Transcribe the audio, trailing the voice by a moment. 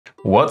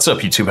What's up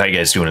YouTube, how you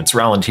guys doing? It's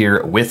Rolland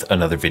here with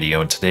another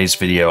video. In today's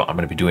video, I'm going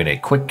to be doing a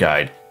quick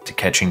guide to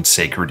catching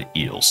sacred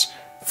eels.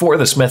 For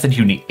this method,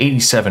 you need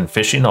 87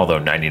 fishing, although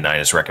 99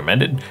 is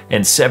recommended,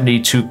 and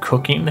 72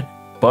 cooking,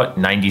 but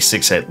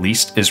 96 at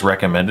least is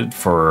recommended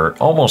for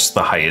almost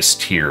the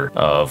highest tier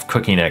of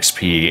cooking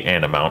XP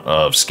and amount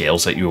of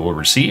scales that you will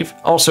receive.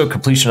 Also,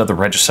 completion of the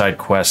Regicide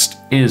quest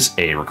is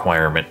a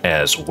requirement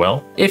as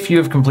well. If you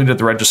have completed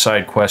the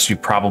Regicide quest, you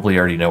probably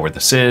already know where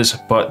this is,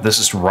 but this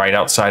is right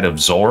outside of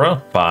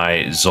Zulrah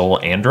by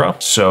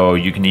Zolandra. So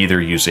you can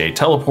either use a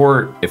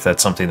teleport if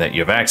that's something that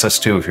you have access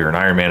to. If you're an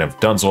Iron Man and have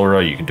done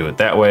Zulrah, you can do it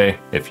that way.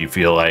 If you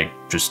feel like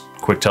just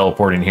quick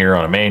teleporting here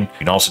on a main, you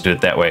can also do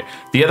it that way.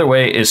 The other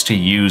way is to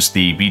use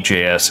the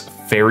BJS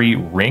Fairy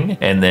Ring,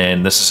 and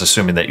then this is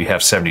assuming that you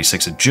have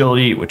 76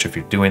 agility, which if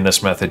you're doing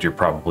this method, you're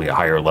probably a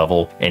higher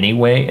level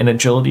anyway in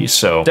agility.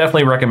 So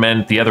definitely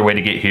recommend. The other way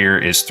to get here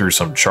is through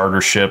some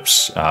charter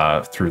ships,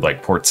 through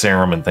like Port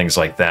Sarum and things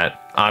like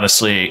that.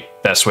 Honestly,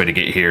 best way to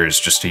get here is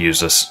just to use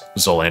this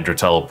Zolandra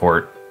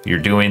teleport. You're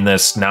doing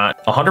this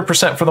not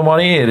 100% for the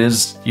money. It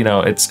is, you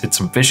know, it's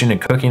some fishing and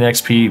cooking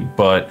XP,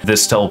 but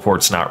this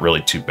teleport's not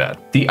really too bad.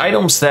 The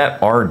items that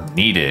are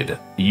needed,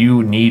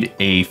 you need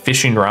a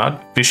fishing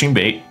rod, fishing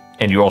bait,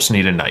 and you also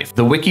need a knife.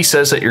 The wiki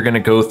says that you're gonna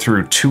go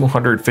through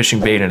 200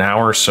 fishing bait an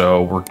hour,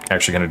 so we're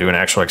actually gonna do an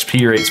actual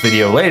XP rates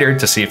video later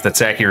to see if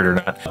that's accurate or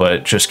not,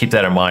 but just keep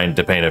that in mind,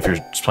 depending if you're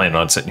just planning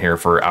on sitting here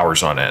for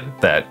hours on end,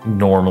 that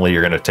normally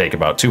you're gonna take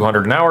about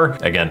 200 an hour.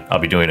 Again, I'll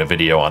be doing a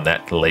video on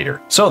that later.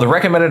 So the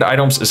recommended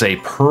items is a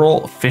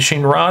pearl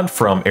fishing rod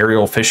from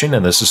Aerial Fishing,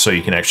 and this is so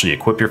you can actually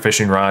equip your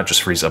fishing rod,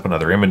 just frees up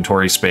another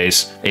inventory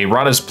space. A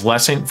Rada's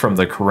Blessing from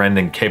the Karen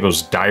and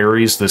Cabo's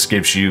Diaries. This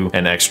gives you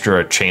an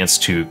extra chance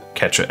to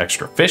catch an extra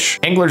fish.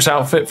 Angler's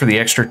Outfit for the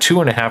extra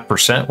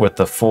 2.5% with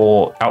the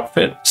full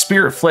outfit.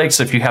 Spirit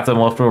Flakes if you have them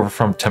left over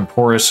from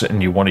Temporis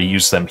and you want to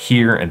use them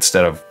here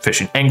instead of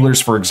fishing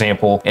anglers, for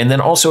example. And then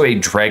also a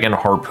Dragon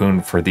Harpoon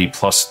for the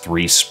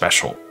 +3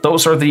 special.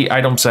 Those are the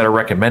items that are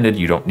recommended.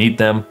 You don't need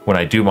them. When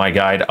I do my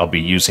guide, I'll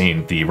be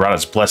using the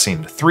Rada's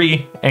Blessing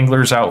 3,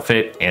 Angler's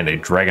Outfit, and a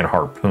Dragon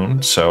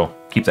Harpoon. So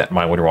keep that in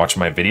mind when you're watching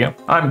my video.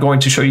 I'm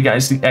going to show you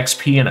guys the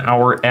XP an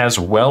hour as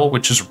well,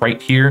 which is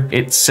right here.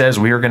 It says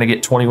we are going to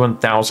get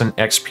 21,000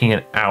 XP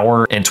an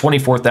hour and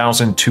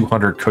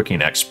 24,200 cooking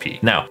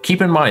XP. Now, keep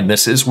in mind,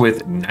 this is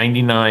with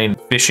 99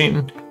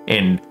 fishing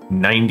and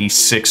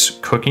 96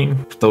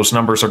 cooking. Those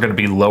numbers are going to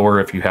be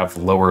lower if you have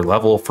lower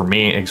level. For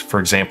me, for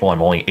example,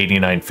 I'm only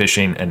 89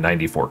 fishing and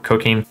 94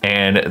 cooking.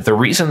 And the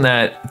reason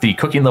that the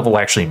cooking level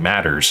actually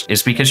matters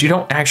is because you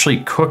don't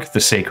actually cook the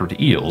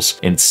sacred eels.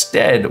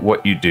 Instead,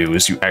 what you do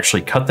is you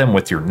actually cut them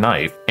with your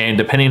knife, and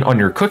depending on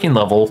your cooking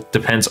level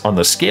depends on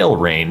the scale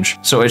range.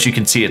 So as you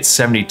can see, it's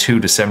 72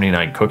 to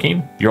 79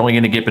 cooking. You're only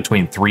going to get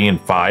between 3 and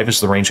 5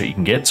 is the range that you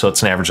can get. So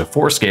it's an average of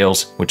 4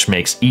 scales, which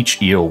makes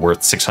each eel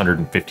worth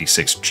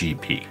 656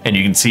 GP. And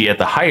you can see at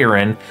the higher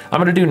end,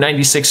 I'm going to do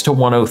 96 to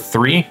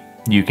 103.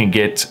 You can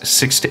get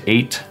 6 to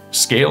 8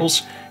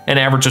 scales, an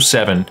average of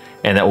 7,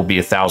 and that will be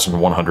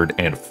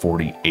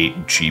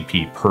 1,148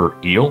 GP per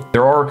eel.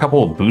 There are a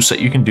couple of boosts that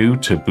you can do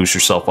to boost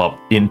yourself up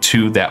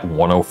into that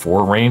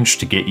 104 range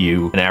to get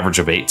you an average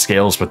of 8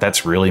 scales, but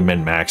that's really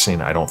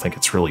min-maxing. I don't think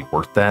it's really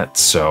worth that,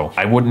 so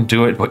I wouldn't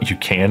do it, but you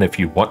can if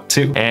you want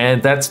to.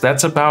 And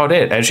that's about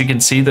it. As you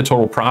can see, the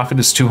total profit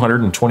is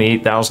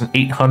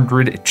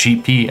 228,800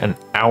 GP an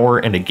hour,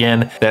 and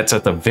again, that's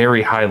at the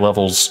very high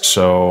levels,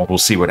 so we'll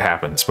see what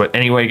happens. But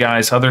anyway,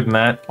 guys, other than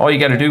that, all you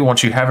got to do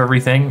once you have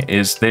everything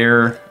is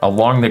there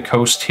along the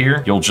coast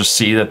here, you'll just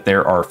see that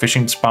there are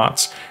fishing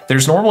spots.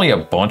 There's normally a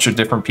bunch of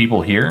different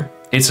people here.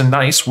 It's a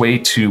nice way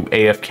to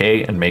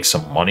AFK and make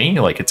some money.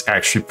 Like, it's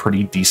actually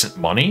pretty decent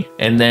money.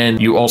 And then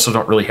you also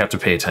don't really have to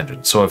pay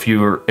attention. So if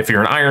you're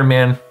an Iron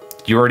Man,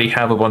 you already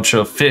have a bunch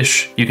of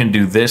fish, you can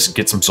do this,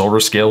 get some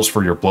Zulrah scales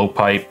for your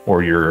blowpipe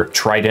or your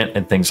trident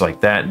and things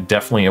like that.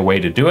 Definitely a way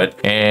to do it.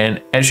 And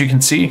as you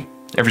can see,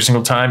 every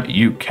single time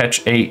you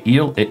catch a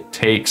eel, it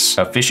takes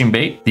a fishing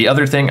bait. The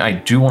other thing I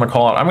do want to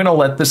call out, I'm going to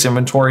let this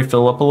inventory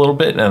fill up a little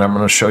bit, and I'm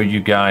going to show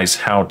you guys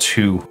how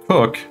to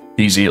cook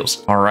these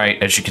eels. All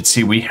right, as you can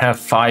see, we have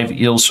 5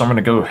 eels, so I'm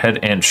going to go ahead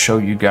and show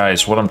you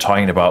guys what I'm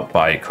talking about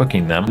by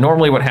cooking them.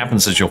 Normally what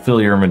happens is you'll fill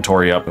your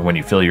inventory up, and when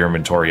you fill your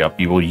inventory up,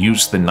 you will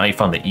use the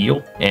knife on the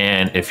eel,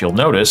 and if you'll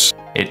notice,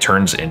 it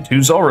turns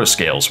into Zulrah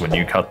scales when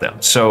you cut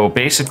them. So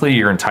basically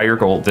your entire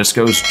goal, this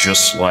goes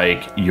just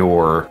like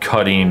you're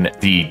cutting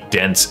the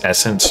dense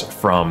essence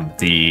from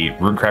the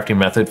runecrafting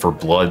method for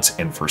bloods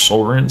and for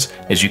soul runes,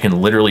 is you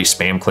can literally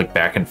spam click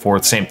back and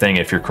forth. Same thing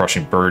if you're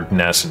crushing bird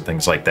nests and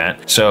things like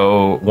that.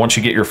 So once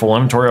you get your full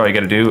inventory, all you got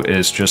to do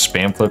is just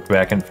spam click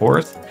back and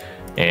forth.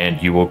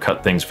 and you will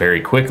cut things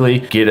very quickly.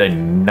 Get a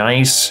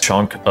nice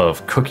chunk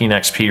of cooking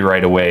XP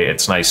right away.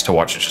 It's nice to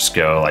watch it just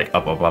go like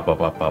up, up, up,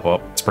 up, up, up,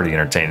 up. It's pretty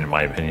entertaining in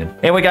my opinion.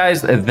 Anyway,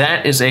 guys,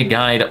 that is a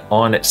guide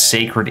on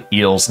sacred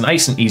eels.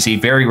 Nice and easy,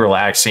 very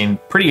relaxing,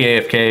 pretty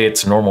AFK.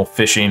 It's a normal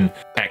fishing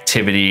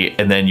activity,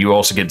 and then you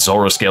also get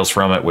Zoro scales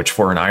from it, which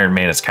for an Iron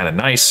Man is kind of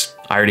nice.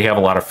 I already have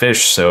a lot of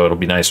fish, so it'll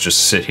be nice just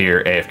to sit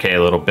here, AFK a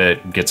little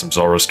bit, get some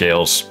Zoro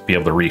scales, be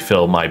able to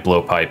refill my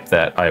blowpipe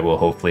that I will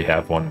hopefully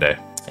have one day.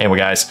 Anyway,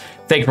 guys,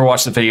 thank you for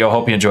watching the video.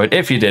 Hope you enjoyed.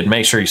 If you did,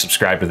 make sure you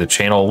subscribe to the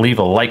channel, leave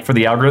a like for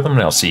the algorithm,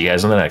 and I'll see you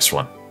guys in the next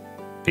one.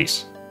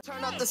 Peace.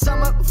 Turn up the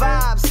summer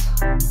vibes.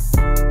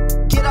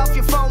 Get off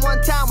your phone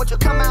one time, would you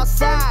come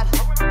outside?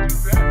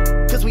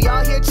 Cause we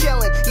all here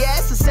chilling. Yeah,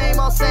 it's the same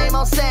old, same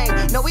old, same.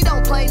 No, we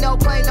don't play no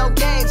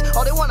games.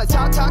 Oh, they wanna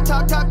talk.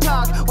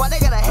 Why they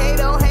gotta hate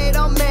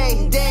on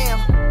me?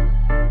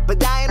 Damn.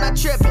 But I ain't not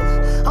tripping.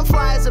 I'm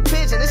fly as a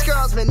pigeon. This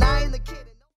girl's been eyeing